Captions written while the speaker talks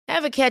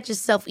Ever catch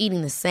yourself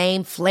eating the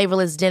same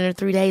flavorless dinner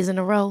 3 days in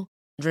a row?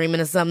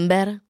 Dreaming of something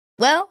better?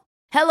 Well,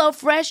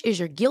 HelloFresh is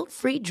your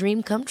guilt-free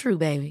dream come true,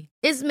 baby.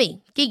 It's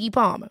me, Keke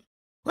Palmer.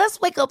 Let's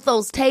wake up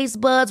those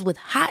taste buds with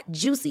hot,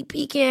 juicy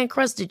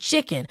pecan-crusted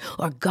chicken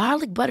or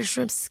garlic butter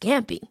shrimp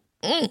scampi.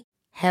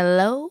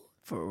 Hello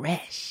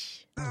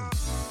Fresh.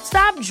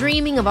 Stop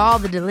dreaming of all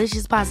the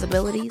delicious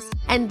possibilities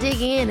and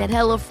dig in at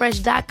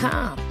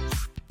HelloFresh.com.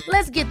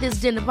 Let's get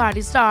this dinner party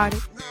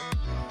started.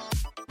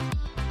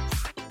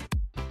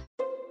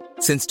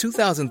 Since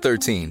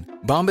 2013,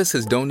 Bombas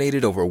has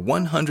donated over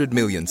 100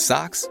 million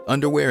socks,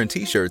 underwear, and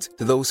T-shirts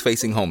to those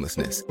facing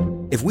homelessness.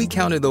 If we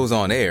counted those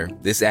on air,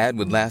 this ad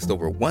would last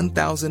over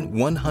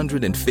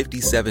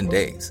 1,157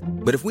 days.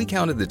 But if we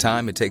counted the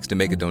time it takes to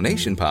make a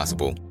donation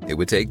possible, it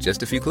would take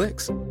just a few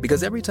clicks.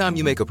 Because every time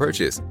you make a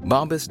purchase,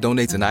 Bombas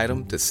donates an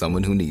item to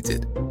someone who needs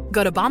it.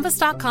 Go to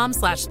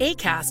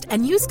bombas.com/ACAST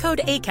and use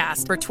code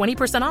ACAST for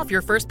 20% off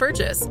your first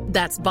purchase.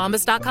 That's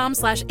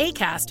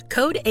bombas.com/ACAST,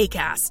 code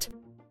ACAST.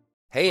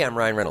 Hey, I'm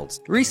Ryan Reynolds.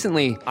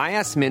 Recently, I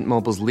asked Mint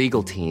Mobile's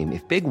legal team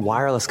if big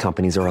wireless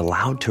companies are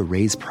allowed to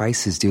raise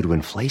prices due to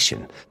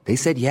inflation. They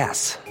said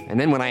yes. And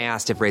then when I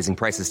asked if raising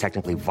prices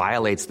technically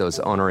violates those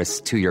onerous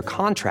two-year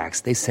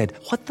contracts, they said,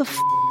 "What the f***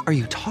 are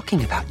you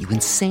talking about, you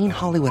insane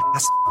Hollywood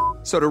ass?"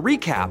 So to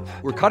recap,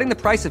 we're cutting the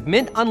price of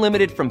Mint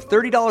Unlimited from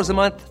 $30 a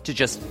month to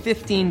just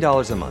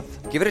 $15 a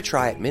month. Give it a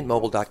try at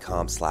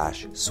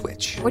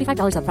mintmobile.com/switch.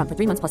 $45 up front for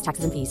 3 months plus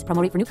taxes and fees.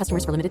 Promo rate for new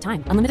customers for limited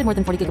time. Unlimited more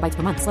than 40 gigabytes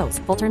per month. Slows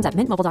full terms at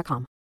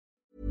mintmobile.com.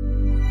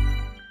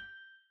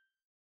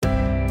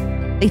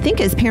 I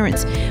think as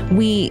parents,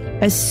 we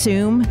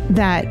assume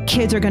that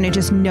kids are going to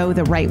just know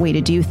the right way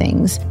to do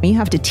things. You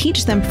have to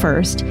teach them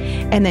first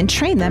and then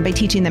train them by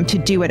teaching them to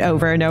do it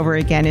over and over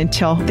again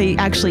until they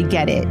actually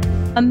get it.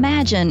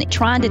 Imagine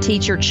trying to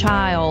teach your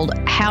child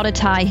how to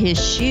tie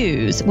his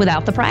shoes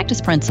without the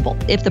practice principle.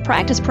 If the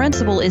practice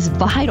principle is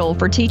vital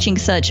for teaching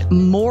such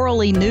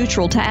morally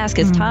neutral task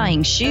as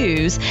tying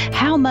shoes,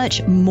 how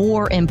much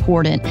more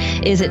important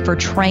is it for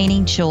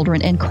training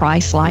children in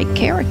Christ-like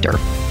character?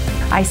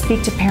 I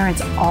speak to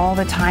parents all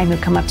the time who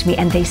come up to me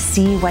and they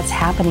see what's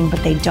happening,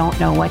 but they don't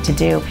know what to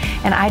do.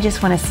 And I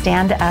just want to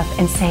stand up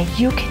and say,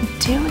 you can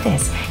do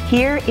this.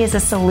 Here is a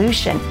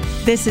solution.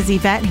 This is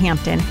Yvette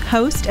Hampton,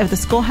 host of the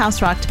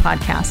Schoolhouse Rocked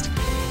podcast.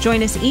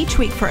 Join us each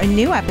week for a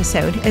new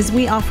episode as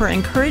we offer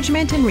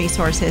encouragement and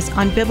resources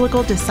on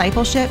biblical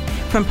discipleship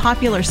from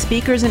popular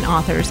speakers and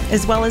authors,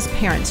 as well as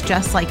parents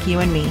just like you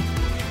and me.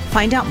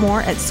 Find out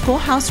more at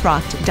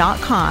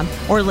schoolhouserocked.com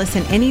or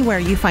listen anywhere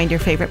you find your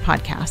favorite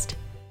podcast.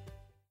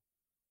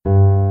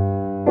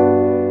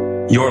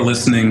 You're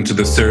listening to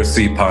the Circe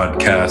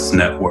Podcast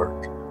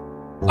Network.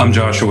 I'm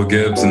Joshua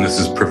Gibbs, and this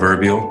is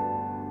Proverbial,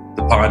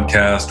 the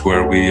podcast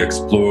where we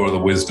explore the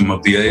wisdom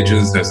of the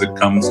ages as it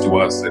comes to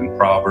us in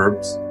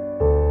Proverbs,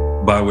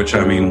 by which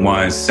I mean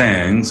wise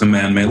sayings a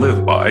man may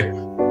live by,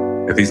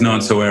 if he's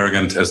not so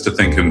arrogant as to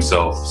think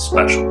himself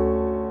special.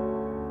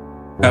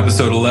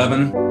 Episode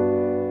 11,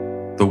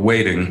 the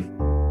waiting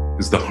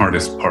is the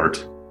hardest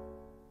part.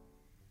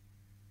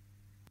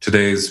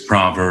 Today's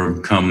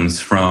proverb comes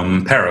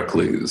from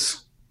Pericles.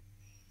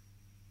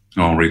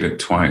 I'll read it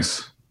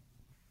twice.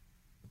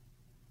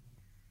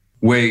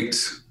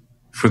 Wait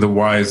for the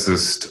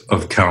wisest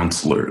of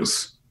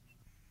counselors.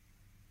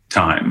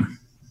 Time.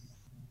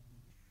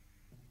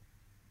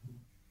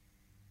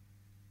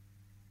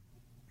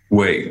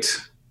 Wait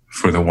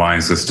for the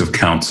wisest of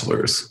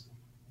counselors.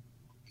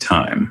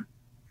 Time.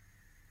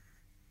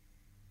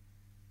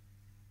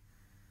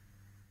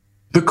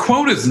 The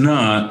quote is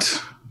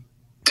not,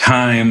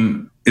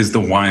 time is the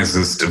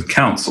wisest of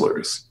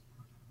counselors.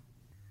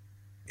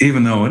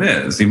 Even though it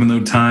is, even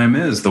though time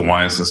is the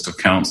wisest of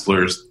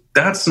counselors,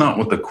 that's not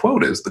what the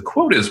quote is. The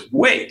quote is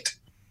wait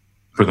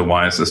for the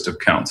wisest of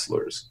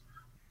counselors.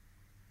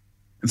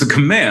 It's a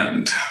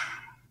command.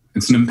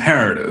 It's an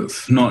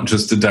imperative, not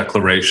just a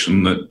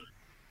declaration that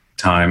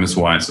time is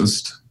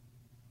wisest.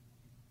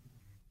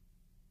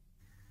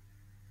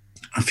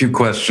 A few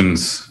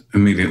questions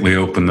immediately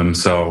open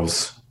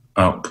themselves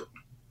up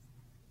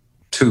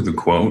to the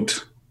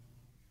quote.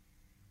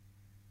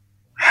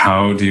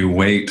 How do you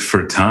wait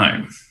for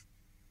time?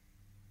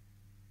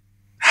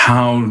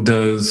 How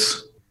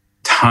does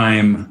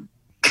time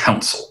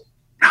counsel?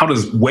 How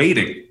does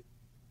waiting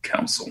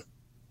counsel?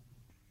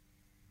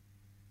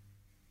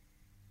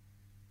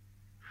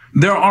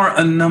 There are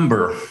a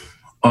number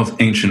of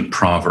ancient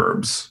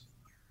proverbs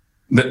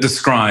that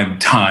describe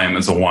time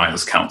as a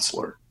wise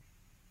counselor,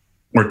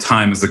 or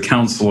time as a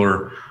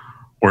counselor,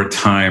 or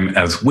time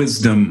as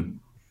wisdom,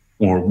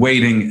 or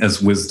waiting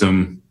as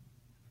wisdom.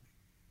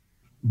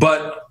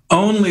 But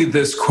only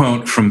this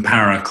quote from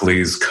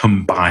Pericles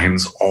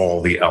combines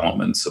all the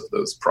elements of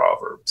those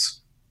proverbs.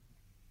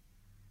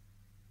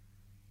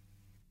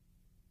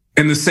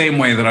 In the same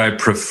way that I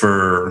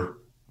prefer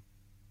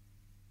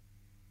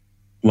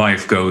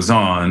life goes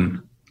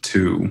on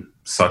to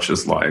such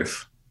as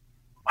life,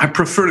 I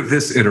prefer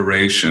this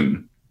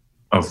iteration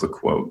of the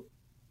quote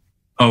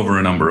over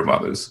a number of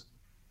others,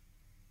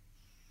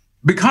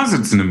 because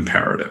it's an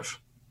imperative.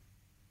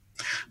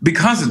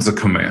 because it's a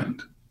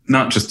command,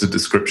 not just a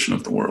description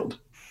of the world.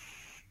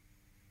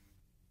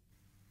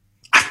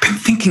 I've been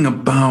thinking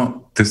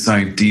about this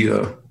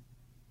idea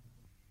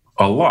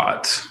a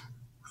lot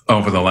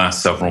over the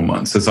last several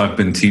months as I've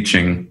been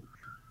teaching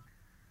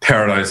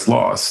Paradise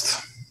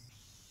Lost.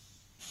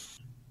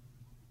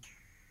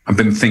 I've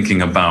been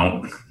thinking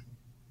about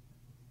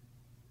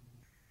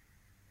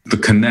the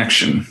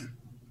connection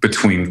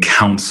between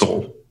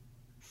counsel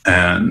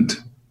and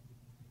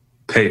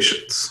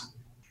patience.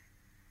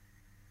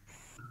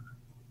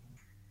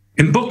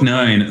 In Book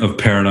 9 of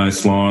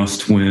Paradise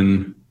Lost,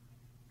 when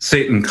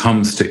Satan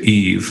comes to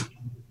Eve,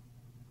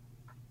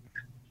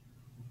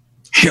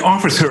 he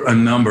offers her a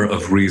number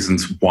of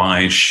reasons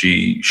why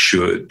she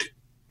should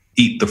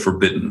eat the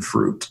forbidden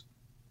fruit.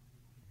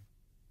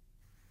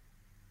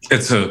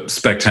 It's a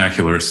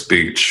spectacular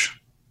speech.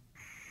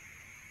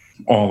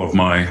 All of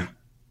my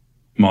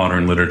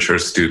modern literature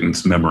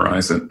students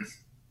memorize it.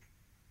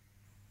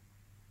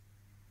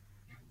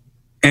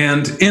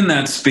 And in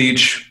that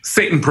speech,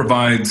 Satan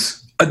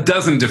provides a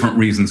dozen different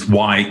reasons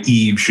why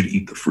Eve should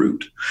eat the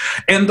fruit.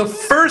 And the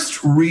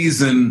first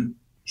reason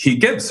he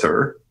gives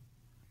her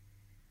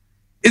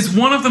is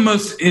one of the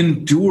most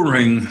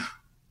enduring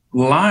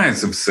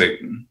lies of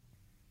Satan,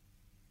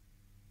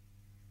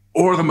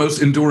 or the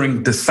most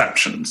enduring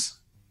deceptions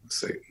of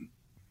Satan.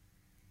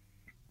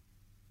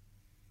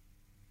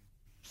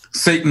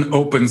 Satan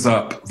opens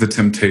up the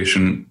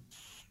temptation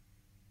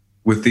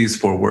with these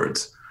 4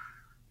 words: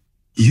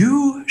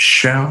 "You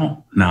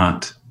shall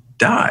not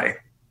die."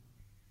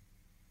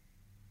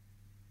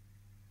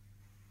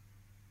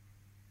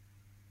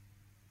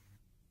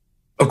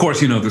 Of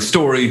course, you know the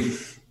story.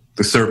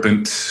 The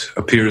serpent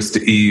appears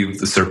to Eve.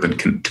 The serpent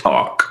can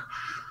talk.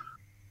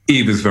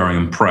 Eve is very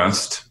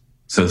impressed,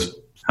 says,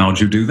 "How'd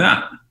you do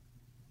that?"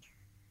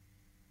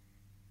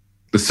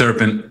 The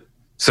serpent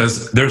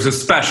says, "There's a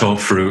special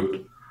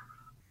fruit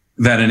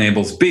that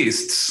enables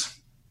beasts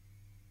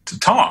to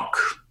talk.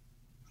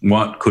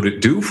 What could it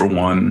do for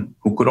one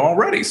who could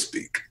already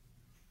speak?"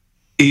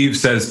 Eve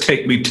says,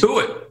 "Take me to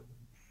it."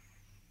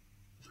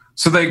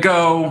 So they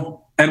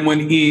go, and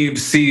when Eve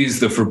sees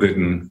the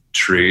forbidden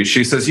tree,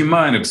 she says, "You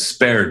might have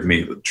spared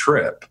me the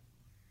trip.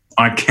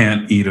 I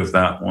can't eat of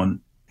that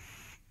one.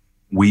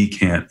 We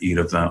can't eat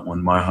of that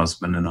one, my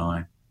husband and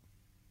I.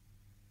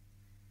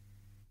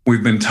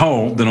 We've been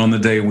told that on the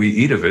day we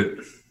eat of it,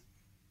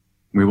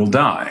 we will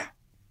die."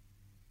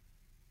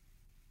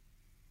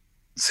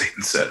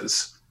 Satan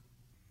says,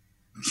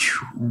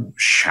 "You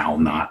shall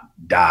not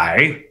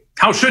die.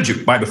 How should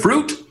you? By the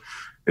fruit?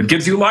 It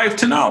gives you life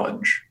to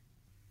knowledge."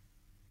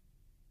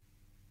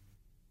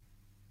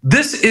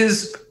 This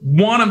is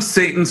one of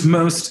Satan's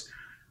most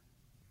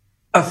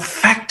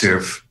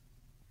effective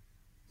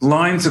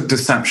lines of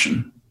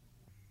deception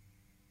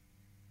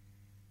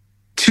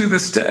to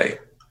this day.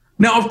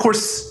 Now, of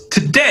course,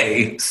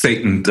 today,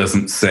 Satan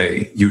doesn't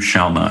say, "You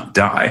shall not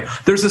die."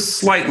 There's a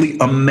slightly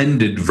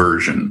amended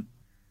version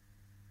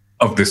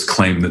of this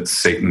claim that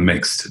Satan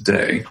makes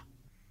today.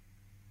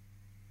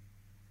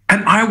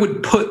 And I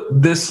would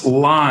put this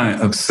lie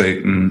of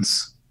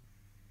Satan's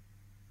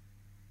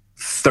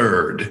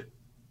third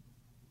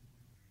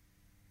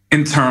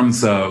in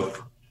terms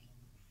of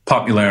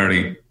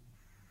popularity,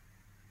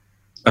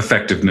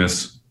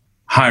 effectiveness,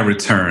 high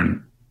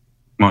return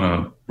on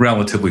a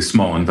relatively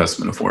small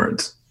investment of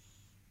words.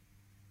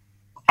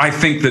 I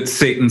think that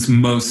Satan's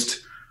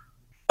most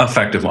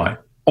effective lie,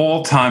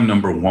 all-time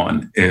number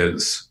 1,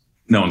 is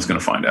no one's going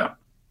to find out.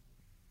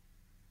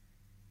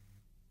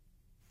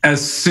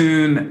 As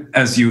soon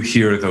as you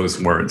hear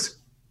those words,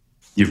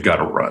 you've got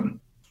to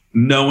run.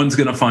 No one's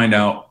going to find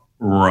out.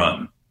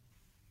 Run.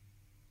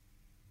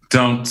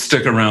 Don't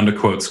stick around to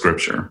quote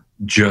scripture.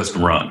 Just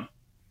run.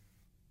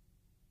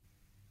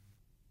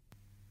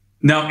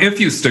 Now, if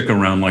you stick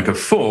around like a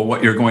fool,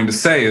 what you're going to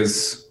say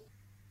is,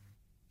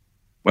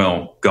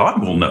 well,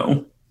 God will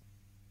know.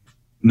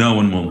 No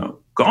one will know.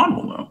 God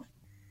will know.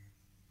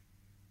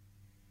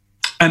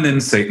 And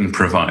then Satan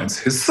provides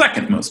his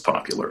second most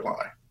popular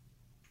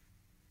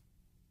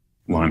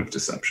line of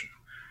deception,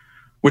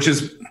 which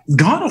is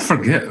God will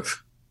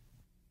forgive,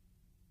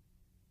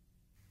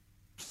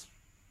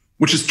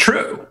 which is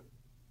true,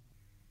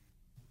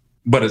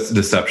 but it's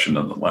deception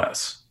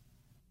nonetheless.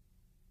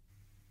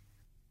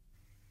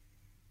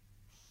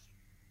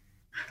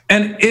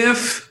 And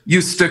if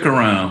you stick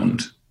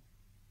around,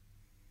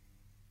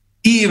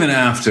 even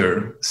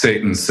after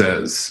Satan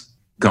says,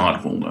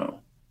 God will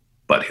know,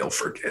 but he'll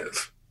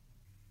forgive,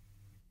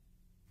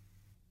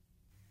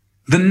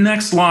 the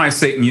next lie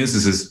Satan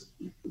uses is,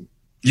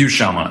 you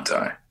shall not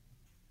die.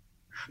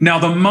 Now,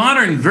 the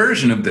modern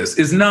version of this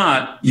is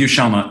not, you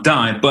shall not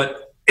die,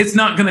 but it's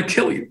not going to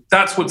kill you.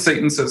 That's what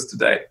Satan says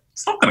today.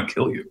 It's not going to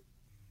kill you.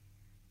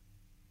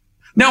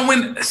 Now,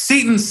 when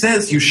Satan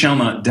says you shall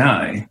not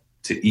die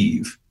to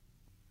Eve,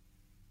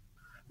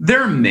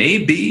 there may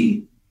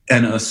be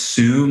an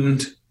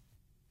assumed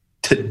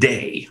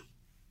today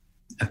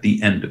at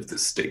the end of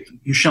this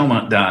statement. You shall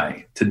not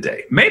die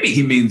today. Maybe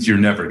he means you're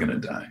never going to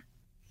die.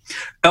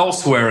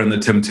 Elsewhere in the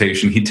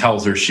temptation, he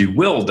tells her she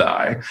will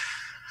die,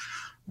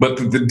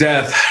 but the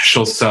death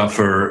she'll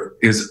suffer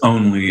is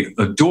only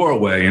a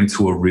doorway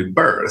into a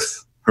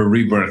rebirth, her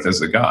rebirth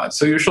as a god.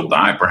 So you shall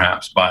die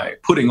perhaps by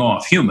putting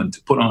off human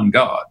to put on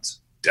gods.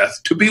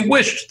 Death to be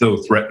wished, though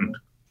threatened,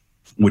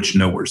 which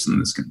no worse than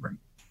this can bring.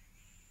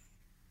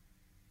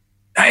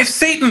 Now, if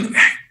Satan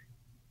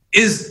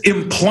is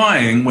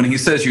implying when he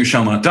says you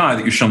shall not die,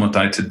 that you shall not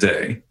die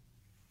today,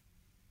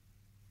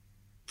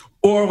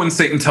 or when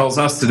Satan tells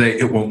us today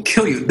it won't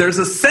kill you, there's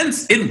a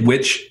sense in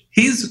which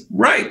he's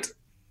right.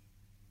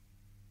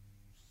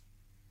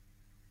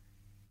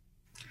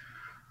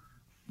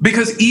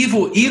 Because Eve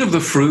will eat of the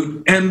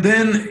fruit, and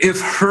then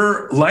if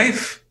her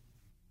life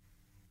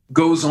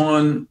goes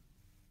on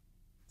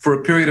for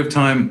a period of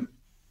time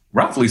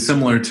roughly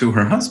similar to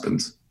her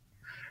husband's,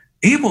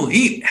 Eve will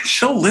eat and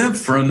she'll live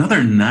for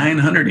another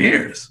 900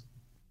 years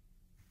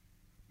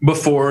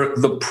before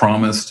the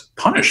promised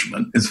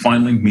punishment is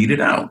finally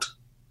meted out.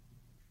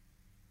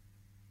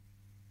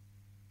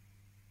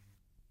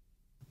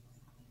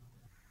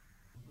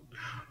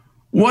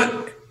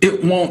 What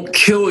it won't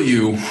kill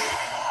you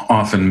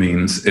often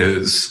means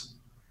is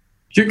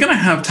you're going to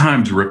have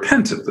time to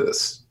repent of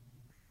this.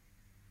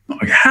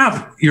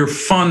 Have your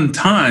fun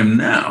time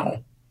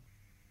now.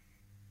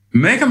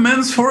 Make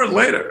amends for it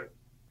later.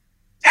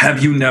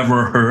 Have you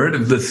never heard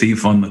of the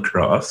thief on the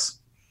cross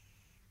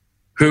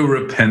who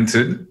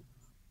repented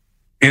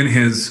in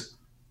his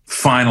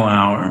final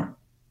hour?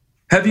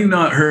 Have you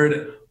not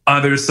heard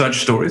other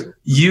such stories?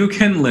 You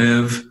can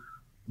live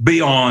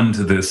beyond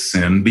this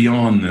sin,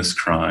 beyond this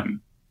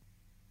crime.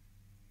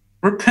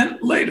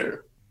 Repent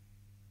later.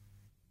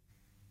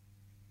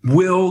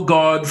 Will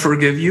God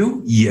forgive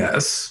you?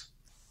 Yes.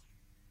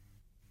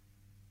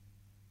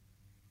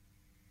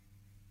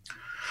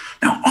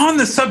 Now, on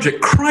this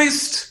subject,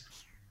 Christ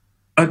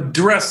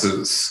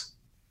addresses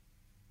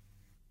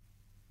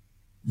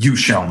you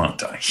shall not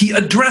die. He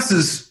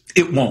addresses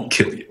it won't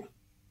kill you.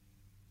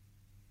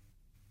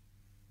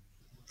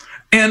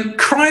 And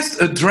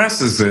Christ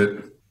addresses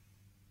it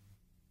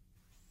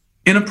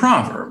in a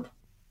proverb.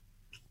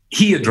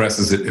 He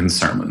addresses it in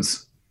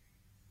sermons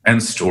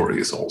and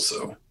stories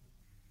also.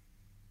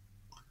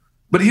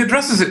 But he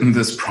addresses it in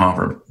this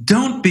proverb.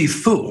 Don't be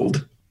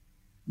fooled.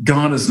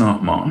 God is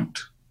not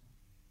mocked.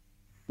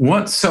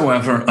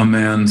 Whatsoever a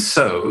man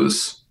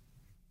sows,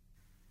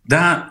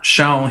 that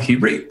shall he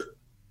reap.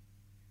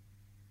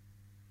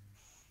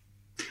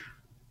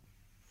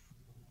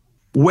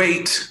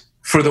 Wait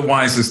for the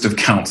wisest of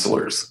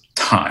counselors,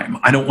 time.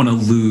 I don't want to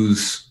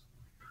lose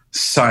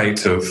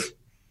sight of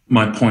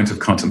my point of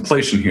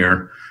contemplation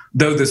here,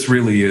 though this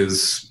really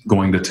is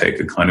going to take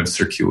a kind of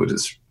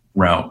circuitous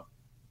route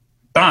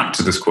back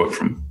to this quote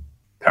from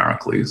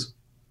Pericles.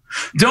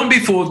 Don't be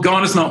fooled,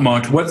 God is not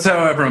mocked.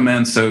 Whatsoever a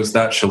man sows,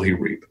 that shall he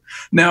reap.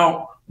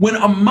 Now, when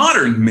a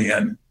modern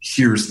man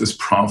hears this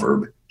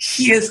proverb,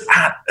 he is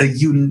at a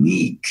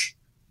unique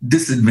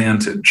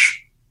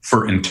disadvantage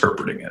for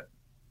interpreting it.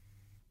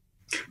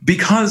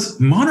 Because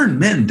modern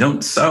men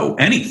don't sow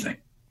anything.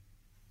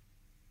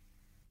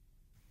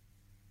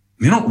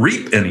 They don't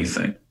reap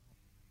anything.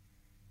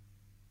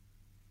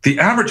 The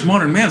average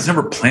modern man has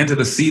never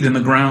planted a seed in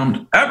the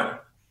ground, ever.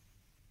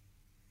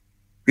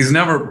 He's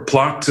never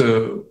plucked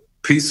a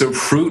piece of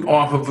fruit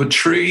off of a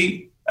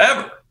tree,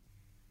 ever.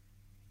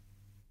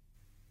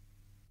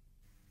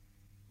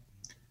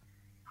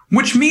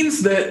 Which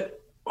means that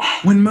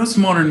when most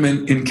modern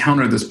men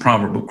encounter this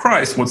proverb of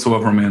Christ,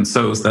 whatsoever a man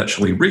sows, that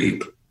shall he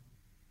reap,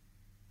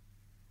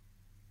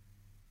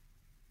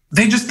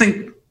 they just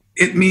think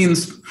it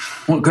means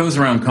what goes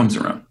around comes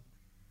around,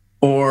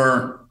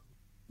 or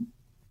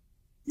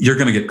you're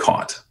going to get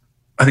caught.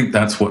 I think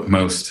that's what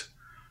most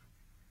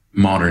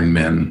modern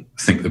men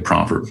think the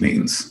proverb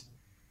means.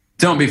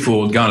 Don't be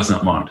fooled, God is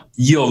not mocked.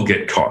 You'll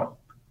get caught.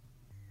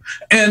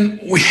 And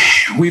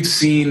we've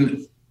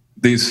seen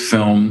these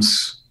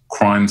films,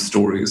 crime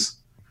stories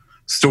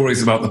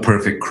about the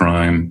perfect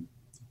crime,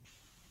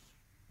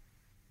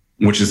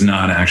 which is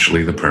not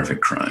actually the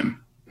perfect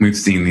crime. We've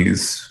seen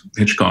these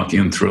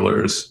Hitchcockian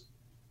thrillers,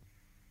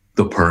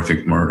 The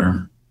Perfect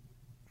Murder.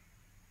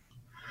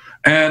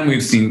 And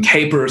we've seen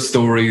caper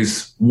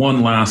stories,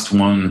 One Last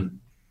One,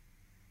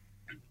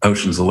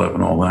 Ocean's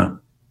 11, all that.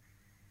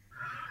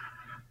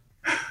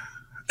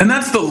 And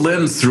that's the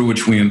lens through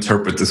which we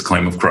interpret this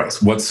claim of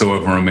Christ.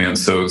 Whatsoever a man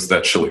sows,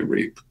 that shall he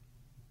reap.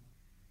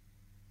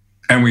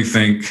 And we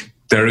think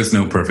there is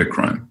no perfect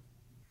crime.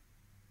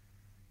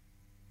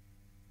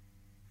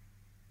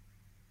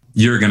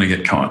 You're going to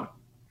get caught.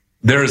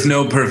 There is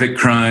no perfect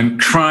crime.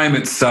 Crime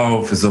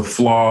itself is a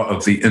flaw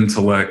of the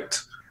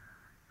intellect.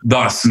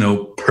 Thus,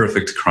 no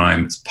perfect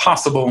crime is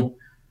possible.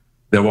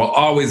 There will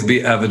always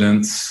be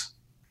evidence.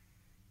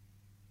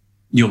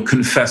 You'll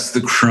confess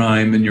the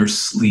crime in your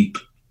sleep.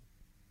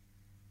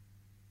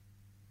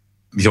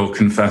 You'll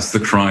confess the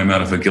crime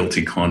out of a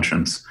guilty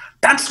conscience.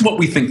 That's what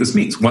we think this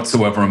means.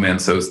 Whatsoever a man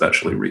sows, that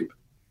shall he reap.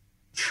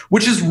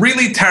 Which is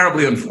really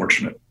terribly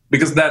unfortunate,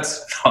 because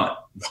that's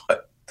not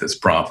what this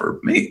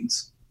proverb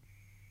means.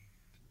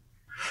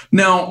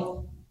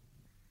 Now,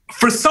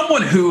 for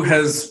someone who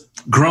has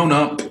grown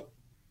up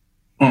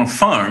on a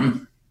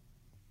farm,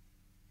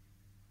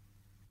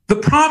 the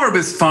proverb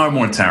is far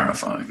more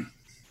terrifying.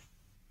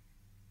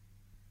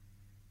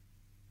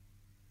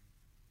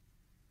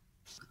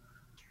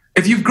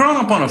 If you've grown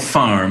up on a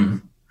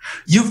farm,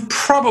 you've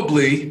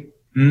probably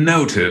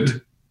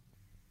noted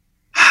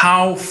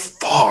how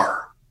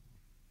far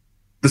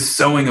the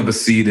sowing of a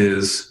seed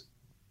is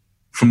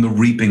from the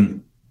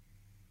reaping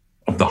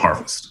of the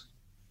harvest.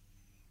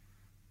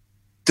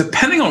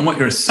 Depending on what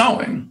you're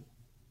sowing,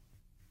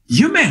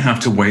 you may have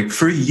to wait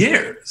for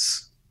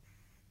years.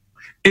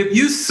 If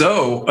you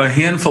sow a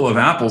handful of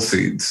apple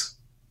seeds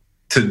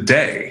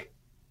today,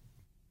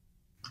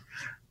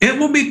 it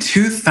will be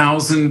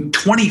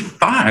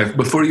 2025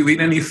 before you eat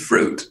any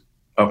fruit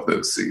of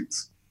those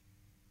seeds.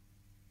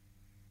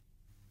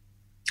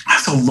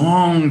 That's a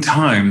long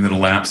time that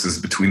elapses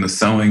between the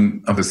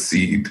sowing of a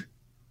seed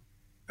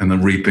and the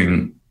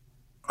reaping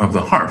of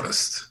the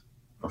harvest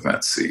of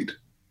that seed.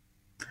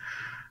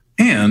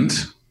 And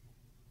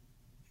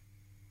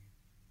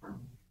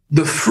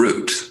the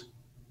fruit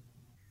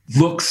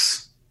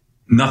looks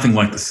nothing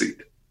like the seed.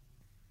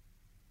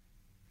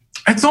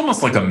 It's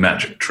almost like a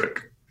magic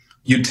trick.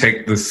 You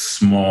take this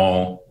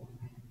small,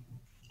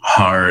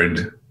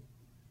 hard,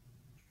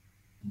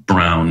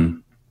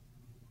 brown,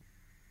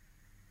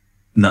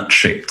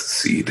 nut-shaped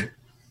seed,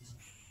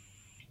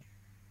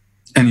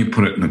 and you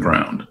put it in the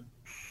ground.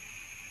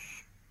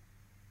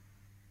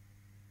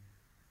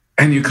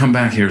 And you come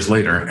back years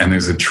later, and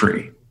there's a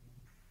tree.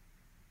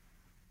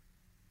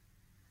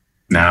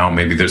 Now,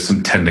 maybe there's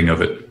some tending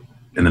of it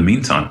in the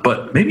meantime,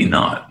 but maybe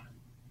not.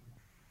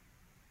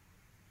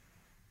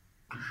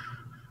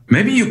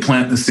 Maybe you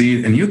plant the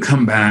seed and you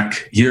come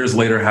back years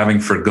later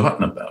having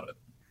forgotten about it.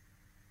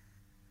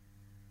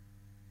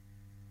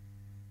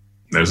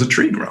 There's a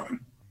tree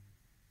growing.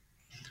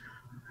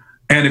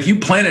 And if you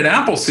planted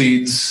apple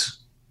seeds,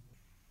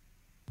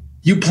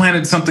 you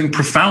planted something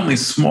profoundly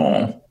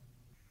small.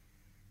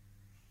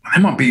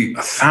 There might be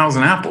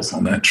 1,000 apples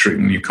on that tree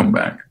when you come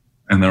back,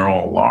 and they're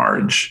all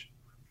large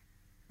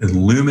and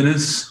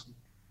luminous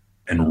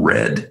and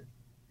red.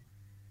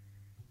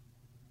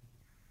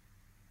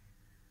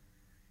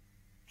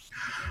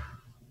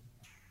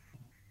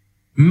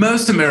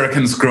 Most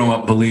Americans grow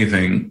up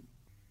believing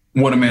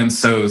what a man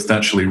sows,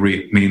 that shall he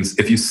reap means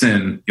if you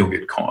sin, you'll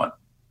get caught,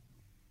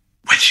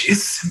 which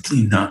is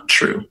simply not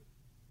true.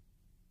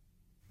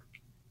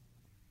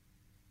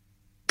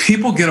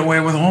 People get away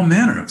with all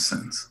manner of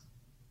sins.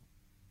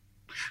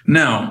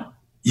 Now,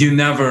 you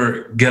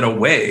never get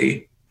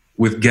away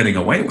with getting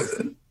away with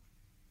it.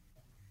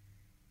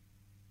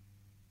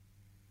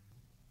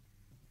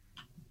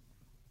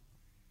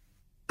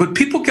 But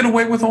people get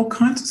away with all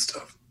kinds of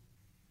stuff.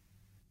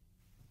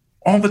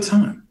 All the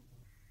time.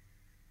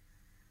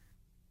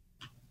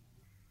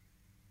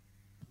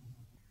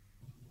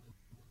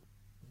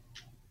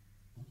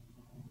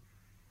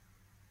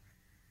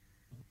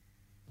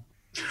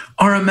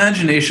 Our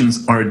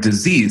imaginations are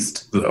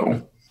diseased,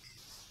 though.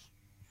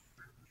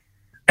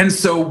 And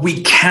so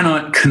we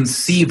cannot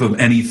conceive of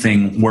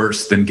anything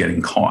worse than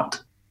getting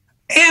caught.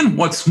 And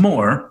what's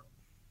more,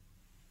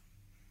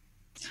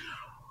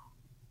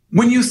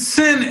 when you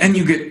sin and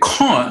you get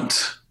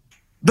caught,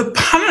 the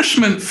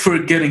punishment for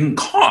getting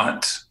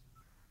caught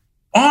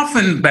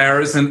often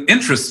bears an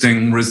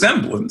interesting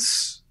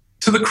resemblance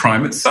to the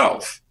crime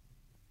itself.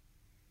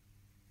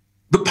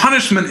 The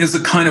punishment is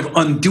a kind of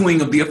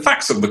undoing of the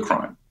effects of the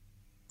crime.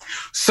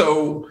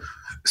 So,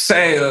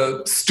 say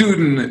a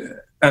student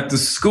at the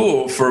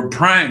school for a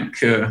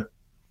prank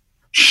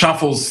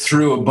shuffles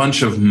through a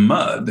bunch of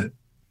mud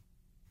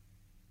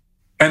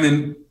and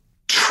then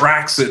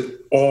tracks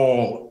it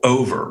all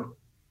over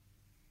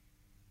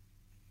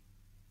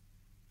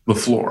the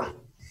floor.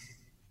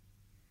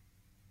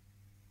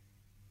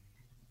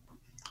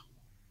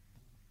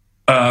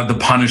 The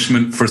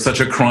punishment for such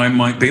a crime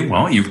might be,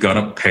 well, you've got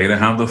to pay to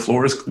have the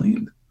floors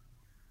cleaned.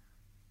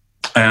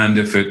 And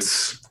if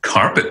it's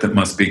carpet that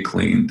must be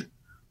cleaned,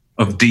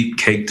 of deep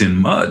caked in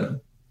mud,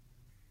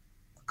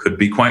 could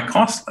be quite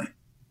costly.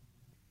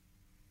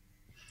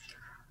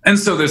 And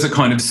so there's a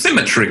kind of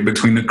symmetry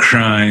between the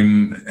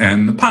crime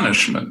and the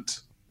punishment.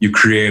 You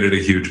created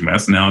a huge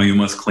mess, now you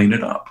must clean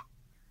it up.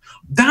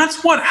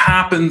 That's what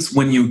happens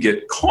when you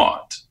get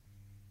caught.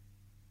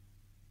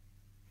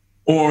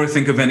 Or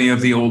think of any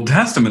of the Old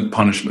Testament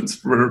punishments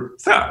for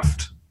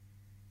theft.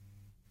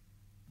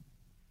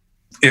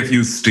 If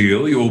you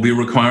steal, you will be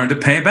required to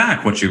pay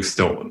back what you've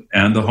stolen,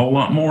 and a whole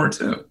lot more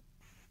too.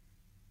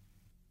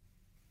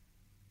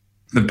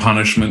 The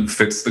punishment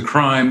fits the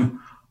crime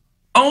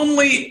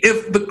only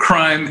if the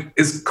crime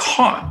is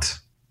caught.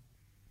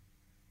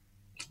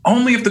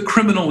 Only if the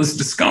criminal is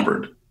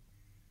discovered.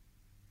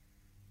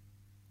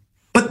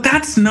 But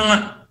that's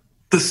not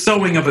the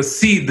sowing of a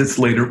seed that's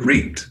later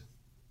reaped.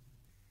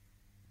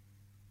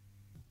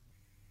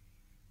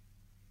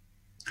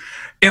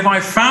 If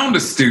I found a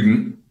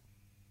student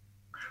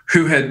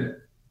who had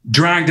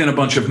dragged in a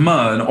bunch of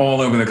mud all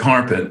over the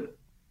carpet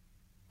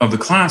of the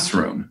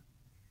classroom,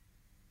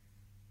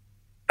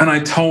 and I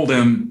told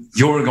him,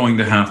 you're going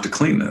to have to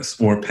clean this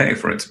or pay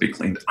for it to be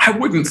cleaned, I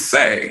wouldn't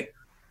say,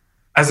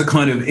 as a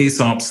kind of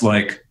Aesop's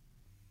like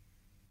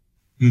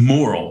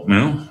moral,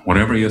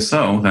 whatever you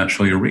sow, that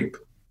shall you reap.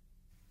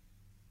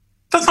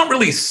 That's not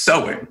really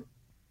sowing.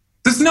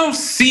 There's no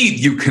seed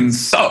you can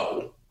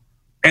sow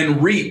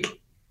and reap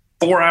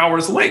 4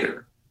 hours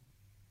later.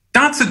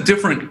 That's a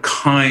different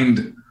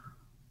kind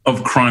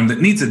of crime that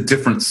needs a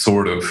different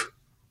sort of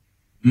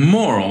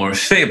moral or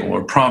fable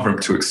or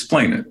proverb to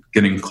explain it,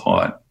 getting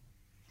caught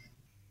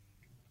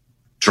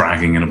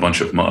dragging in a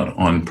bunch of mud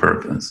on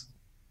purpose.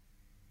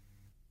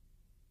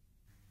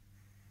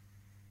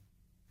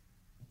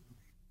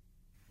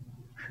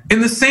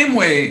 In the same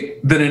way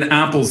that an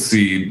apple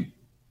seed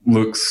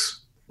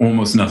looks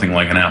almost nothing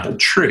like an apple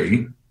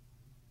tree,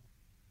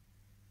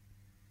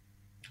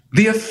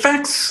 the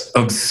effects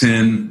of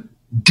sin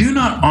do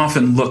not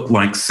often look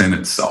like sin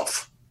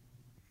itself.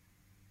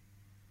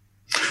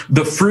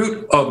 The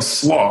fruit of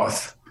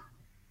sloth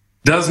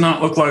does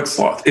not look like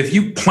sloth. If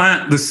you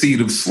plant the seed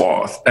of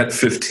sloth at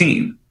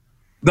 15,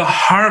 the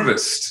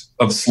harvest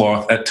of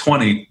sloth at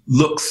 20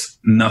 looks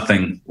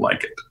nothing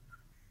like it.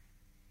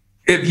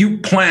 If you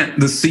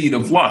plant the seed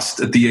of lust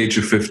at the age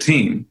of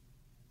 15,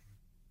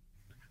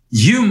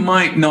 you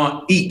might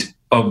not eat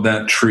of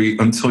that tree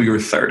until you're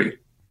 30.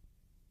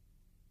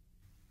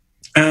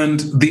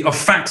 And the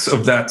effects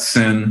of that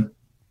sin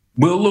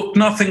will look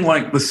nothing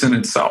like the sin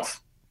itself.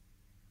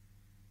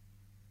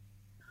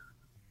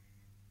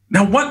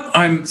 Now, what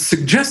I'm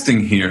suggesting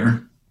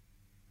here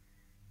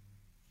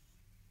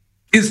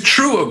is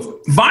true of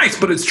vice,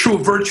 but it's true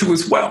of virtue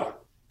as well.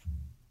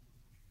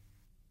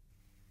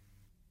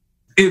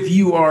 If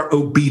you are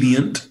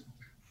obedient,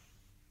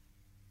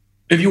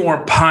 if you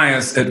are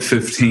pious at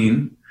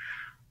 15,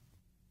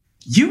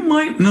 you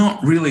might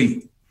not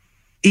really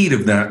eat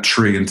of that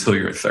tree until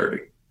you're 30,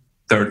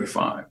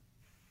 35.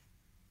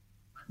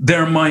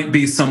 There might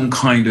be some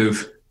kind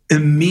of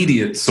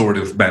immediate sort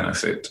of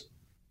benefit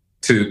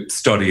to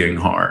studying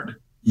hard.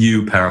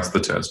 You pass the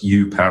test,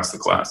 you pass the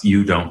class,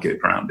 you don't get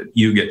grounded,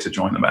 you get to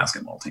join the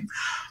basketball team.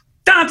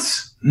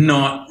 That's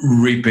not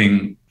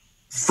reaping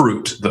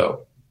fruit,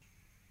 though.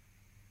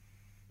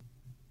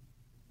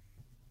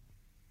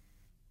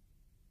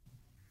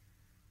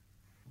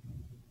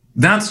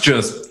 That's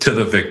just to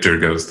the victor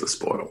goes the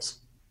spoils.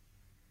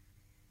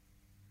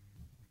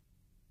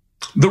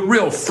 The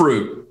real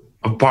fruit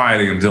of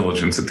piety and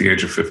diligence at the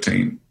age of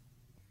 15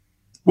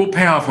 will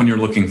pay off when you're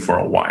looking for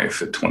a wife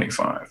at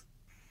 25.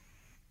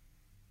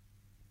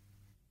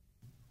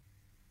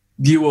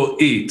 You will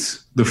eat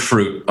the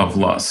fruit of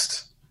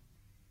lust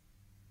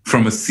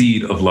from a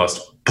seed of lust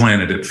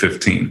planted at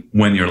 15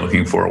 when you're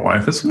looking for a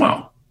wife as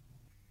well.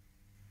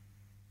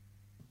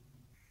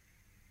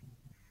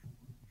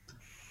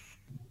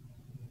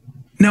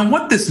 Now,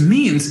 what this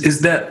means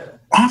is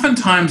that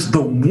oftentimes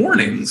the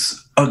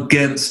warnings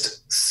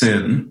against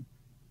sin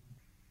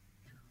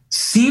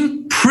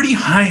seem pretty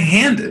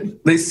high-handed.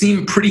 They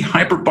seem pretty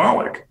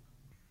hyperbolic.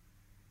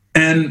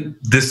 And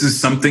this is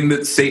something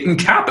that Satan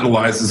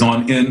capitalizes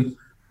on in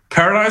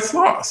Paradise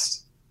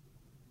Lost.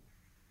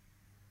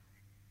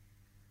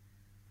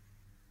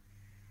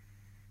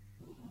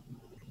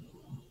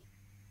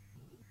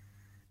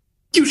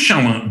 You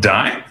shall not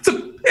die.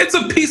 It's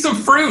a piece of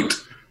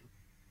fruit.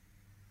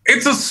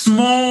 It's a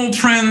small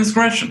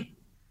transgression.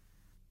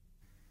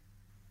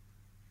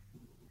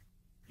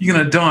 You're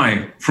going to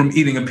die from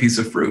eating a piece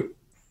of fruit.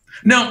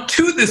 Now,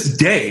 to this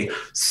day,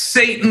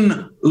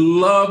 Satan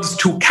loves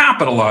to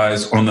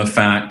capitalize on the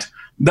fact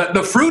that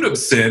the fruit of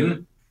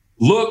sin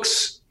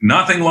looks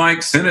nothing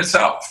like sin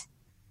itself.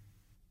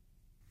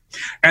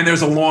 And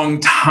there's a long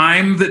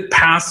time that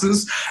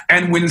passes,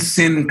 and when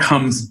sin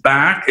comes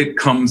back, it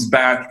comes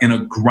back in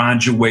a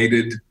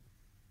graduated,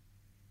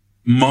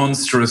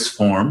 monstrous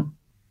form,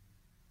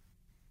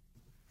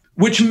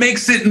 which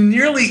makes it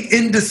nearly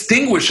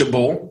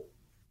indistinguishable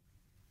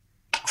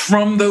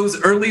from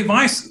those early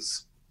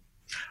vices.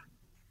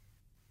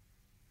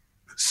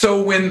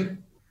 So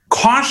when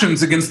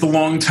cautions against the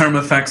long-term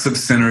effects of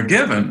sin are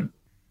given,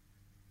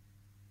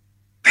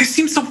 they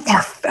seem so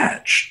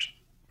far-fetched.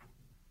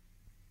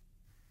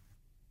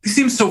 They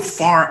seem so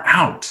far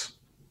out.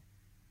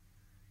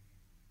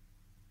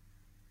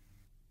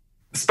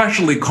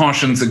 Especially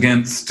cautions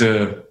against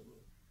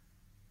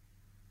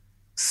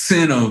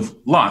sin of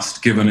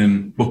lust given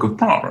in Book of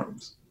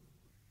Proverbs.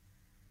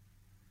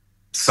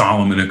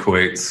 Solomon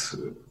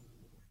equates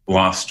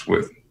lust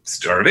with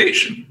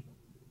starvation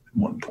at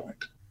one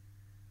point.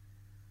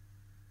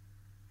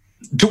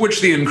 To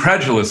which the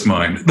incredulous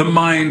mind, the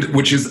mind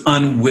which is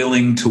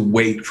unwilling to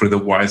wait for the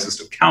wisest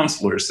of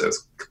counselors,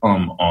 says,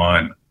 come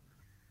on.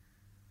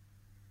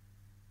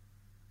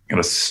 You're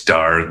going to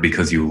starve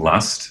because you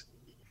lust?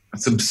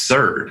 That's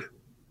absurd.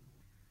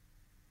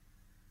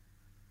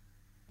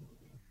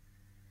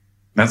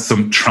 That's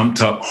some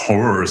trumped up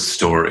horror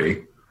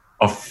story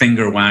of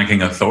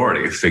finger-wagging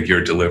authority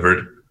figure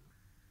delivered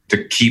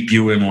to keep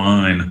you in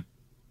line.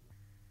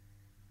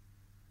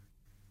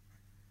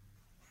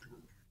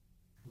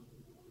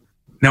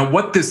 Now,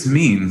 what this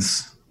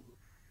means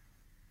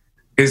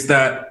is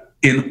that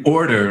in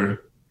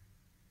order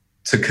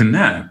to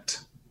connect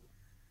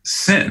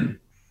sin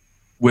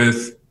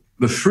with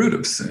the fruit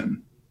of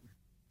sin,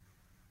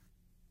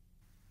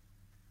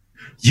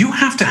 you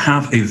have to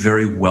have a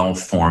very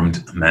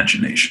well-formed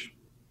imagination.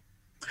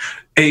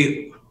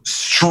 A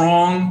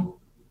strong,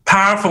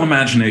 powerful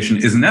imagination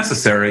is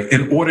necessary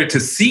in order to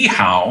see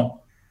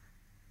how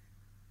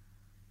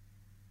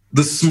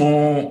the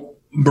small,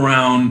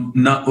 brown,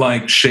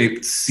 nut-like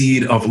shaped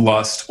seed of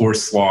lust or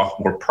sloth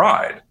or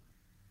pride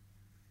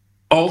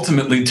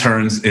ultimately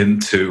turns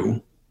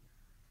into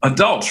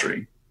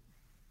adultery,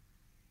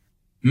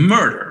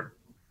 murder,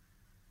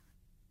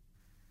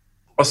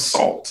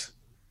 assault,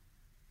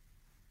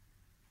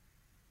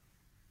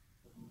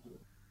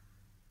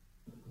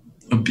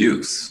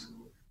 abuse.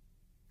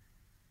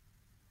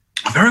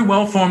 A very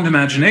well-formed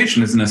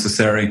imagination is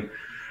necessary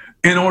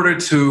in order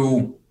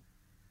to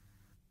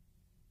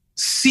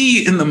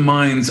see in the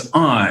mind's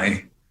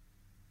eye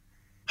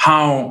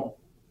how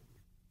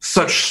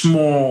such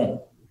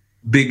small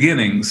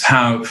beginnings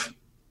have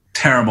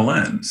terrible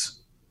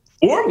ends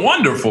or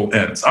wonderful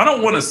ends. I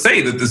don't want to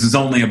say that this is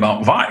only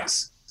about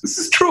vice. This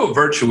is true of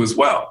virtue as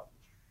well.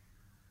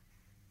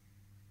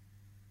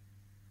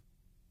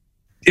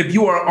 If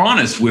you are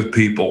honest with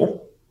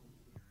people,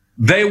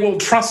 they will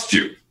trust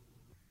you.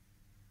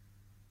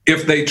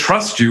 If they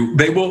trust you,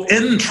 they will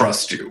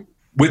entrust you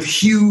with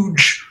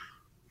huge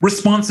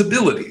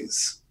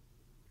responsibilities.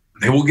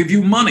 They will give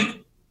you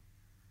money.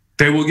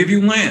 They will give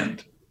you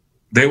land.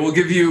 They will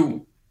give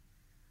you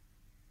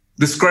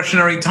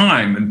discretionary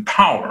time and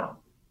power.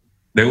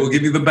 They will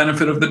give you the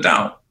benefit of the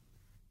doubt.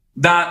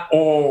 That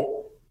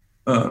all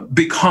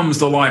becomes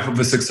the life of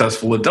a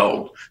successful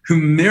adult who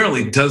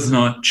merely does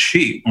not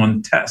cheat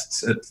on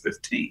tests at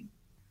 15.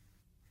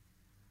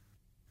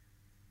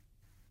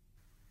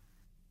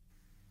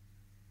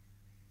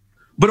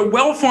 But a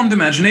well-formed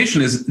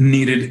imagination is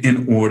needed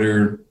in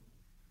order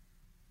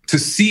to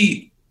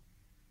see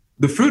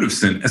the fruit of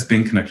sin as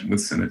being connected with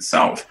sin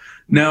itself.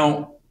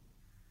 Now,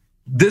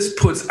 this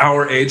puts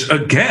our age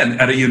again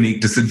at a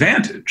unique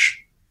disadvantage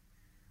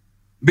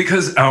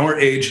because our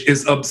age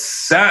is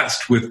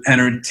obsessed with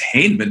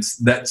entertainments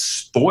that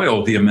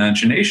spoil the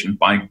imagination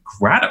by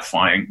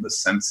gratifying the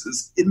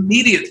senses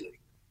immediately.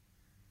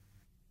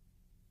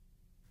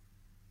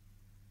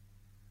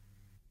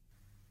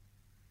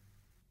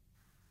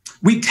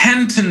 We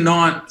tend to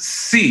not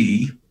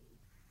see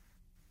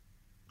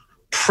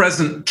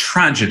present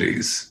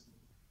tragedies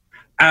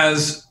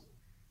as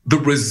the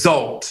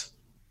result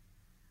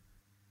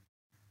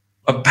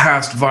of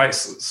past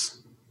vices.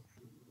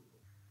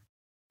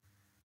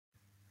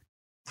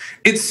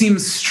 It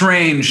seems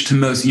strange to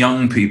most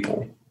young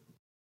people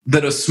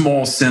that a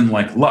small sin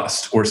like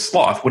lust or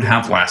sloth would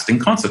have lasting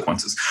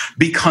consequences,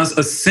 because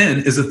a sin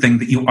is a thing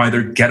that you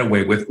either get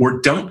away with or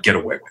don't get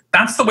away with.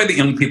 That's the way that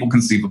young people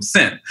conceive of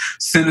sin.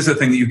 Sin is a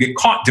thing that you get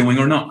caught doing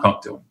or not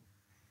caught doing.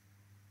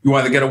 You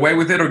either get away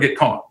with it or get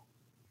caught.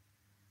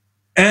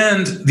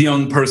 And the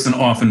young person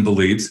often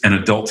believes, and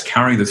adults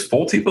carry this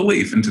faulty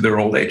belief into their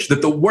old age,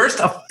 that the worst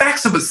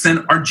effects of a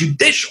sin are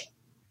judicial.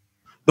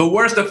 The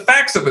worst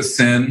effects of a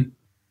sin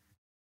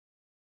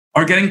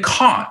are getting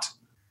caught.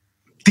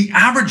 The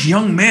average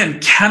young man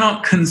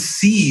cannot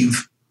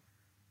conceive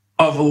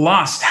of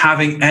lust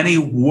having any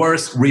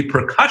worse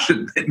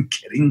repercussion than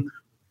getting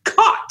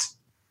caught.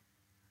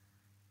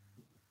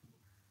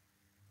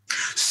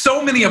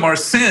 So many of our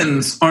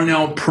sins are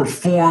now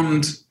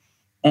performed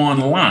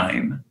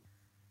online.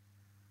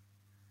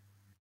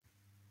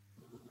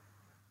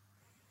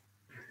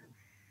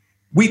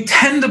 We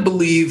tend to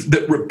believe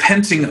that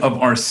repenting of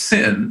our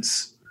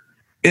sins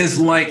is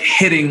like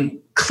hitting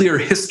clear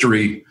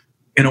history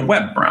in a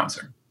web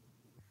browser.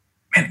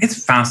 Man,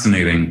 it's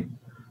fascinating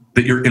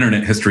that your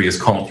internet history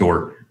is called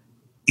your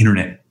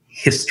internet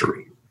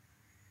history.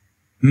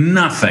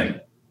 Nothing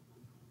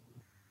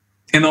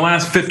in the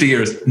last 50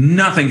 years,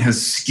 nothing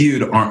has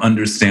skewed our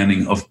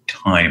understanding of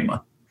time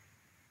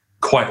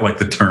quite like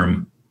the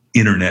term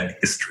internet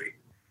history.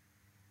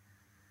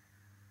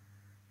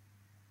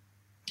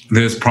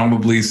 There's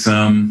probably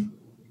some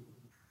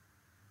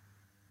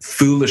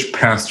foolish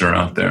pastor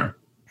out there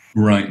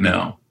right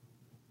now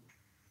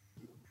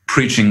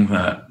preaching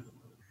that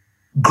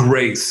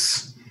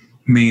grace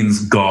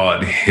means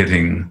God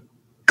hitting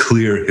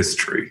clear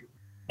history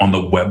on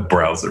the web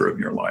browser of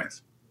your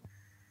life.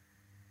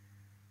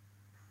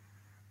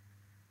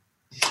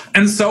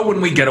 And so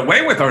when we get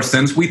away with our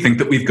sins, we think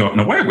that we've gotten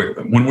away with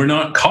them. When we're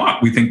not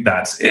caught, we think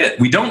that's it.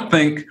 We don't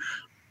think,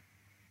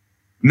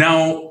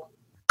 now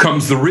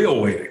comes the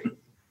real waiting.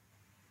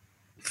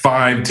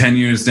 5-10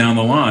 years down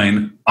the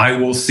line, I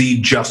will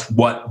see just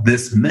what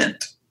this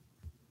meant.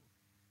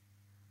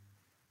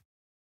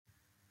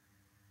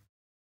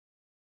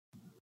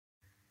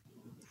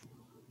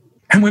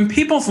 And when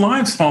people's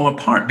lives fall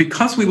apart,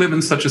 because we live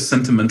in such a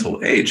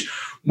sentimental age,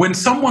 when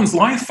someone's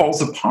life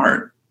falls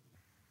apart,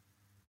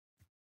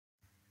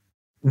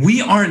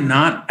 we are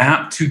not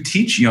apt to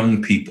teach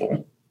young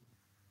people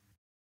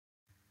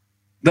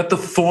that the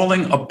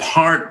falling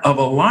apart of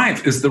a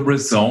life is the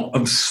result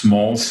of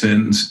small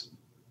sins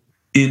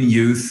in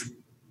youth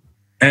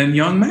and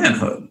young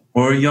manhood,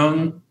 or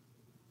the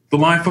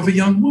life of a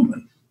young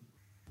woman.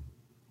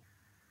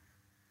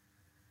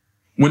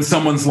 When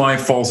someone's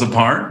life falls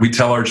apart, we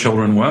tell our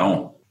children,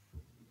 well,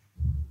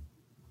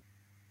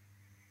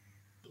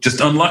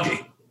 just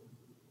unlucky.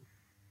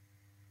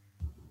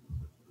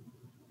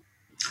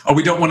 Or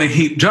we don't want to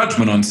heap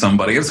judgment on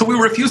somebody. And so we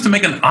refuse to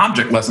make an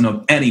object lesson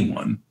of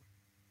anyone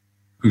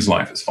whose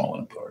life has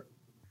fallen apart.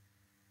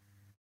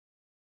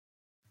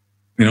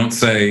 We don't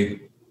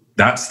say,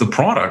 that's the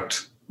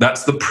product,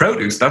 that's the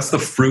produce, that's the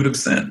fruit of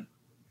sin.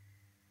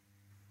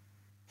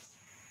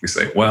 We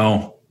say,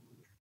 well,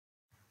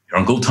 your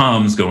Uncle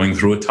Tom's going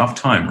through a tough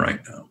time right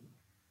now.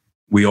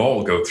 We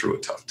all go through a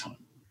tough time.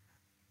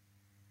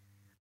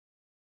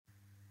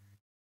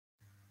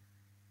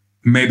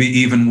 Maybe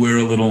even we're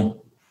a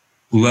little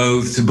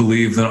loath to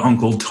believe that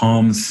Uncle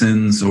Tom's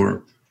sins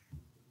or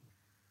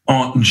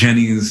Aunt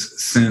Jenny's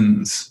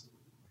sins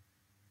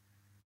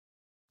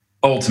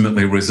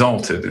ultimately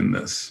resulted in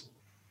this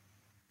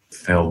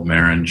failed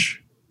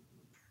marriage,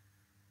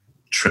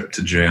 trip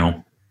to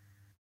jail,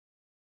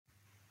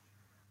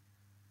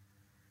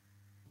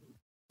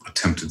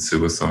 attempted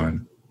suicide.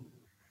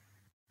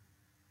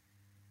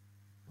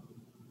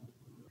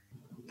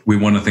 We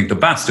want to think the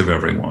best of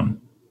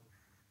everyone,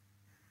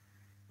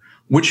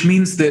 which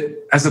means that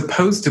as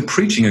opposed to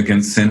preaching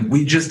against sin,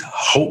 we just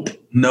hope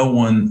no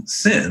one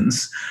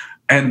sins.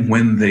 And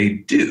when they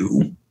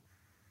do,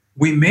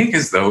 we make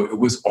as though it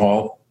was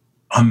all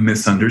a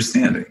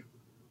misunderstanding.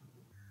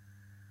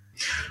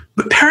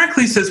 But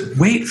Pericles says,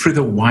 wait for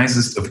the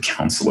wisest of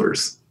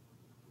counselors,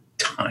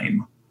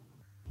 time.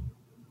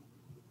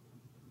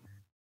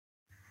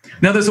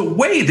 Now, there's a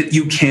way that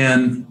you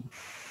can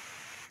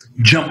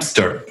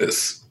jumpstart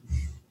this,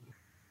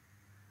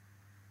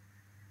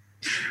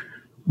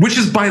 which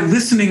is by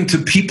listening to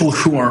people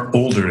who are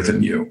older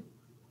than you.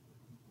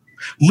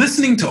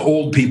 Listening to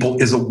old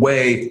people is a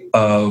way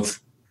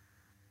of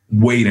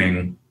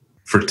waiting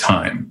for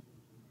time.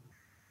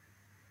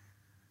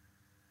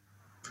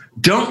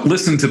 Don't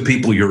listen to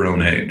people your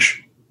own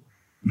age.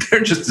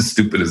 They're just as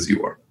stupid as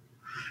you are.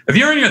 If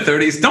you're in your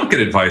 30s, don't get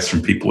advice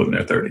from people in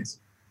their 30s.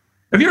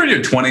 If you're in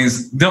your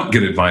 20s, don't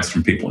get advice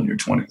from people in your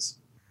 20s.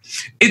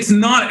 It's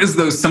not as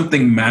though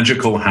something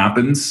magical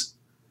happens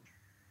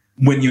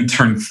when you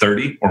turn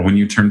 30 or when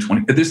you turn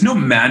 20. There's no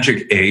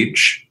magic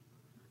age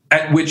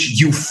at which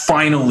you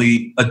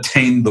finally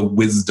attain the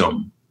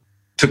wisdom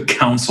to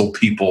counsel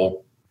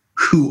people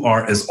who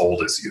are as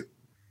old as you.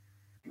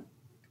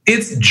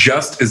 It's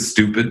just as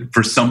stupid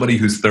for somebody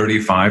who's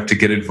 35 to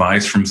get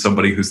advice from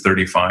somebody who's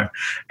 35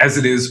 as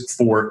it is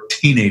for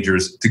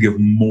teenagers to give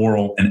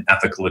moral and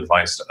ethical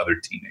advice to other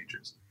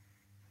teenagers.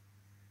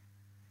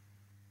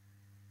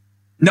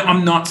 Now,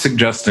 I'm not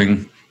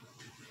suggesting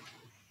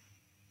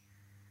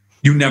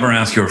you never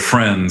ask your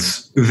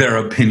friends their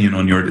opinion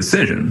on your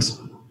decisions.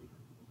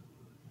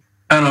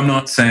 And I'm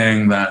not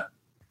saying that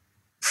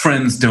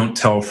friends don't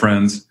tell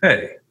friends,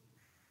 hey,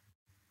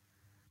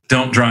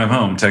 don't drive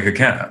home, take a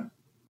cab.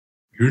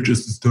 You're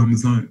just as dumb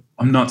as I am.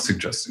 I'm not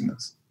suggesting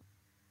this.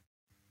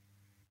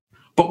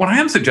 But what I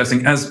am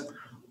suggesting as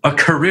a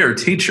career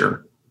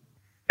teacher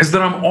is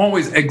that I'm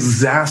always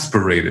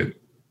exasperated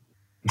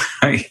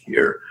when I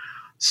hear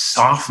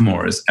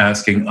sophomores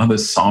asking other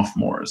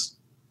sophomores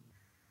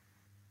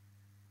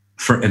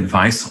for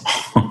advice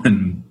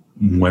on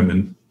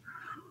women.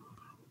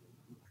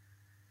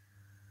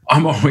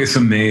 I'm always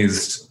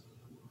amazed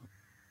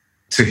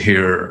to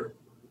hear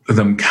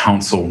them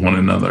counsel one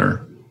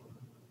another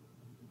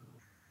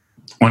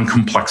on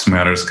complex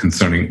matters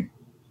concerning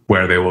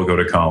where they will go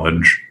to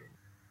college,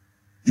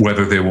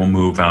 whether they will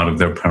move out of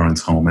their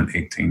parents' home at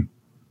 18.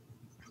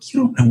 You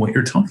don't know what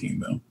you're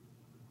talking about.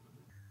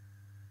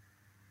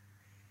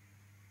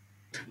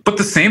 But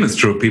the same is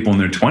true of people in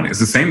their 20s.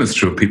 The same is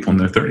true of people in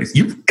their 30s.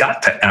 You've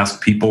got to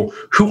ask people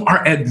who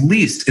are at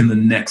least in the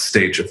next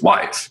stage of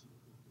life.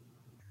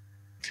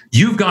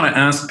 You've got to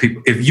ask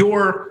people, if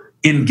you're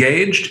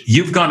engaged,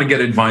 you've got to get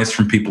advice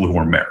from people who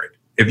are married.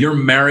 If you're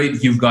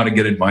married, you've got to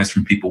get advice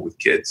from people with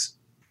kids.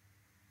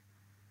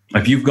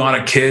 If you've got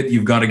a kid,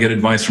 you've got to get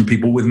advice from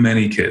people with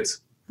many kids.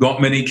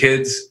 Got many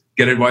kids,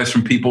 get advice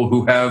from people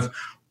who have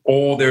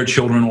all their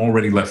children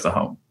already left the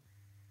home.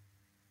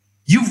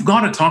 You've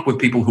got to talk with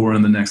people who are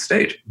in the next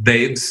stage.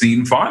 They've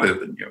seen farther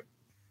than you.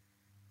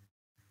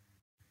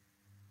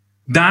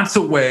 That's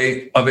a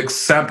way of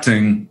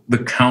accepting the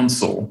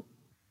counsel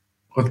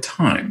of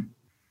time.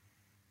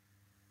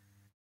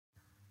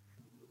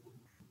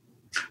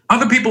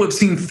 Other people have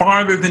seen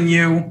farther than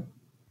you.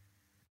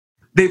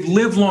 They've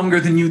lived longer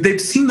than you. They've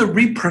seen the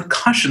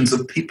repercussions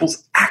of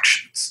people's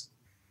actions.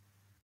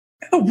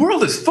 And the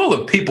world is full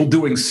of people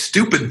doing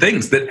stupid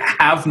things that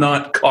have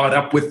not caught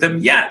up with them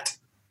yet.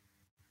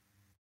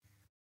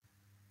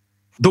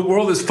 The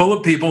world is full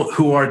of people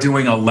who are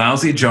doing a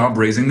lousy job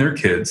raising their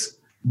kids,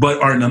 but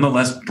are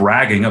nonetheless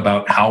bragging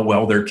about how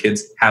well their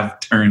kids have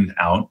turned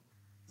out.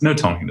 No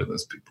talking to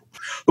those people.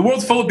 The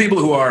world's full of people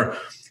who are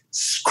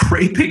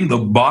scraping the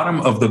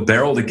bottom of the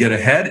barrel to get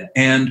ahead,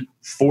 and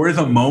for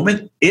the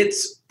moment,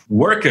 it's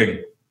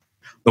working.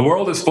 The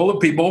world is full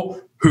of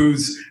people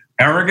whose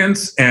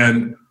arrogance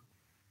and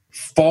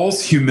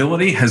false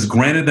humility has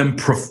granted them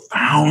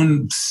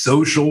profound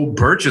social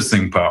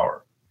purchasing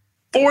power.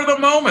 For the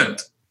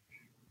moment.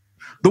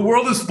 The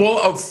world is full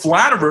of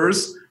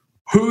flatterers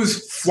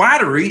whose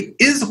flattery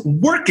is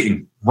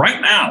working right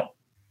now.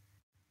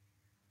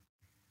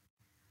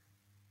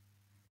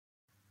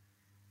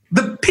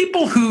 The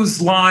people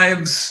whose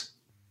lives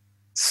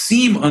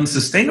seem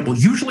unsustainable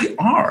usually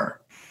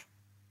are.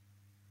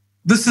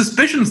 The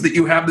suspicions that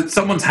you have that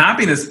someone's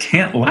happiness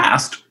can't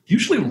last,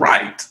 usually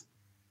right.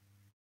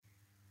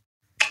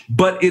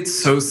 But it's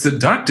so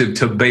seductive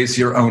to base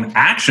your own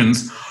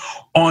actions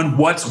on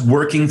what's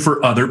working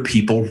for other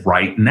people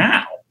right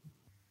now.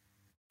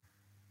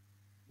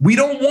 We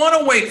don't want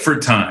to wait for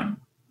time,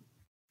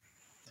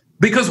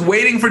 because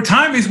waiting for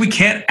time means we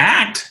can't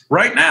act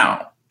right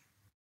now.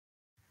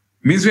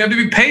 It means we have to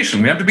be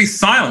patient. We have to be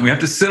silent. We have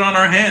to sit on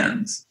our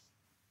hands.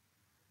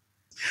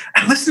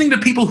 And listening to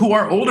people who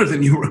are older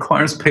than you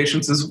requires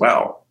patience as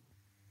well.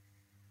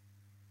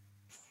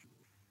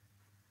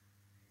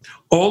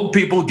 Old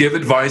people give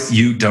advice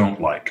you don't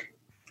like,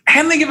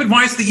 and they give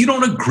advice that you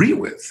don't agree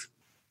with.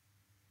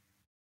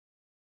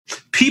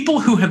 People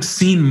who have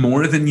seen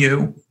more than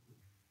you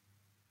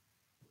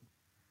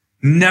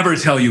never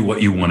tell you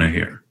what you want to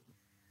hear.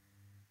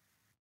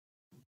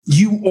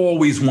 You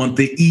always want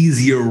the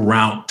easier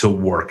route to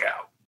work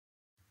out.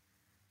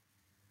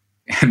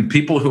 And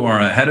people who are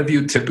ahead of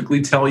you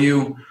typically tell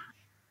you,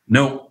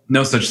 no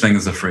such thing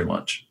as a free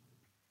lunch.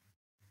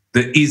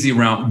 The easy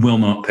route will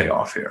not pay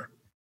off here.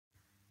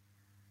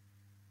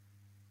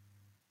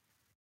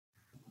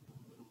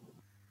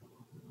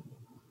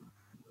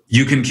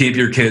 You can keep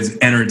your kids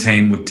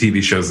entertained with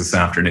TV shows this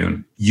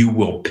afternoon. You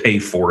will pay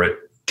for it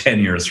 10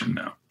 years from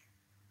now.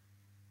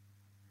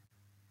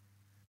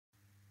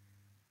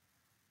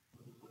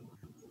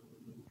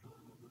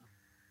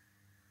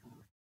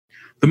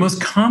 The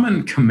most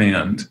common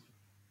command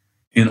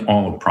in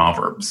all of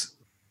Proverbs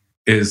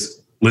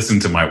is listen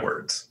to my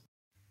words.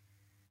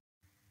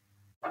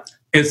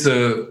 It's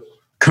a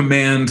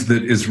command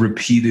that is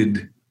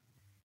repeated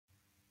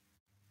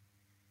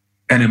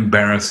an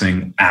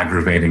embarrassing,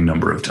 aggravating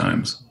number of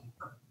times.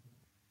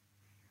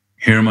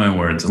 Hear my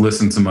words,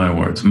 listen to my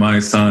words. My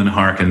son,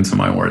 hearken to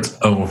my words,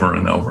 over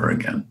and over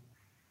again.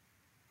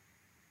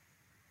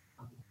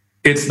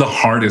 It's the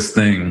hardest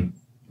thing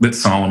that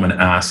Solomon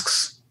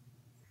asks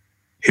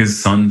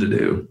his son to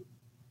do.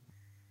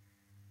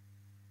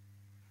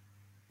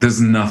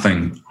 There's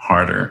nothing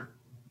harder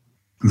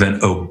than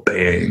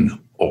obeying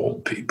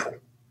old people.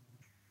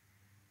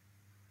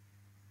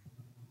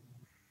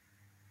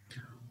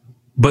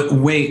 But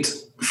wait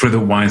for the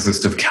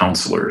wisest of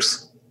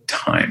counselors,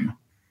 time.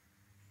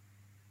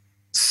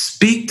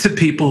 Speak to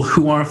people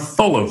who are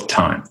full of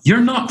time.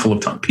 You're not full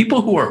of time.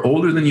 People who are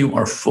older than you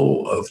are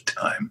full of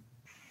time.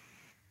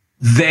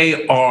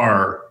 They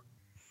are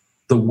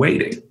the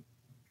waiting.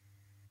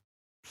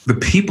 The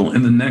people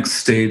in the next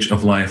stage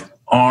of life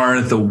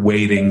are the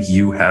waiting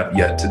you have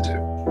yet to do.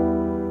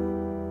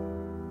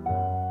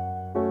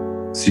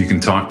 So you can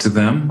talk to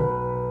them.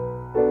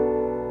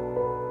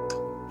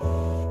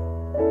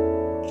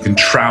 You can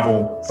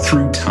travel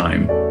through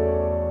time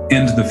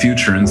into the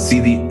future and see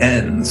the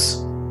ends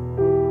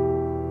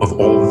of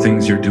all the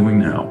things you're doing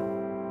now.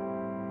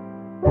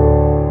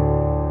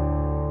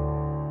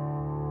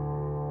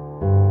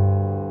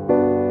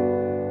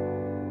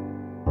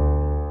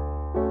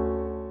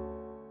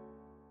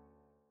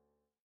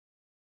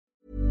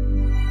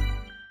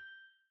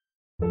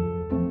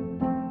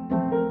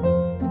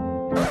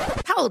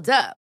 Hold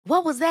up.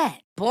 What was that?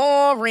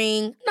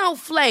 Boring. No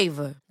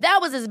flavor. That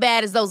was as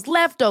bad as those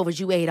leftovers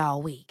you ate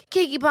all week.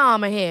 Keke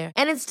Palmer here,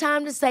 and it's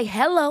time to say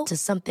hello to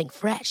something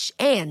fresh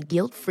and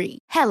guilt-free.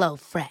 Hello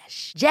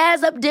Fresh.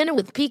 Jazz up dinner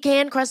with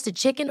pecan-crusted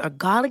chicken or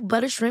garlic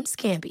butter shrimp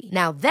scampi.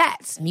 Now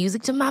that's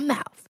music to my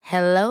mouth.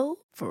 Hello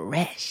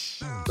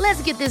Fresh.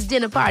 Let's get this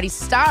dinner party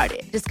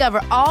started.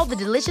 Discover all the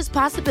delicious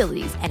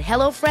possibilities at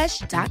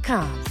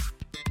HelloFresh.com.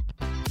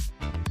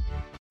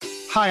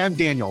 Hi, I'm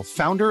Daniel,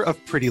 founder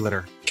of Pretty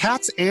Litter.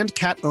 Cats and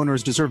cat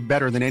owners deserve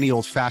better than any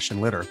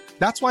old-fashioned litter.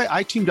 That's why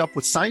I teamed up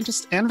with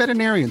scientists and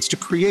veterinarians to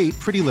create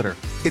Pretty Litter.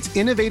 Its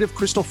innovative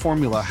crystal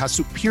formula has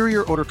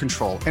superior odor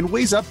control and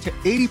weighs up to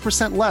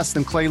 80% less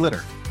than clay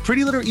litter.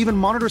 Pretty Litter even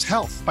monitors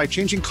health by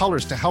changing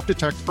colors to help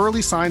detect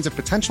early signs of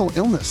potential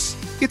illness.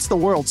 It's the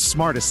world's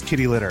smartest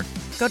kitty litter.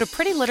 Go to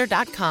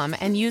prettylitter.com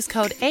and use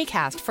code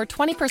ACAST for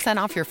 20%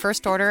 off your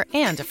first order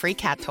and a free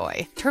cat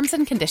toy. Terms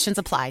and conditions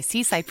apply.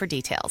 See site for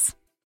details.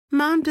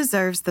 Mom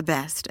deserves the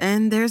best,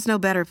 and there's no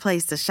better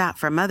place to shop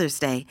for Mother's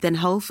Day than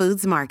Whole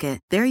Foods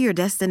Market. They're your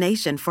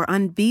destination for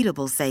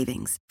unbeatable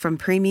savings, from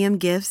premium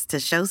gifts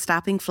to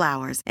show-stopping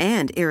flowers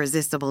and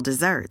irresistible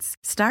desserts.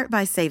 Start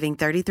by saving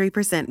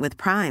 33% with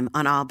Prime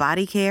on all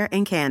body care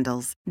and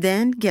candles.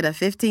 Then get a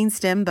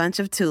 15-stem bunch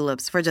of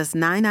tulips for just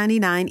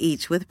 $9.99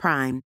 each with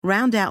Prime.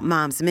 Round out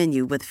Mom's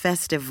menu with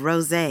festive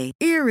rosé,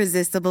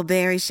 irresistible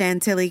berry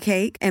chantilly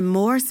cake, and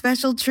more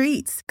special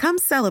treats. Come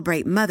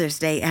celebrate Mother's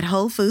Day at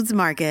Whole Foods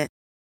Market.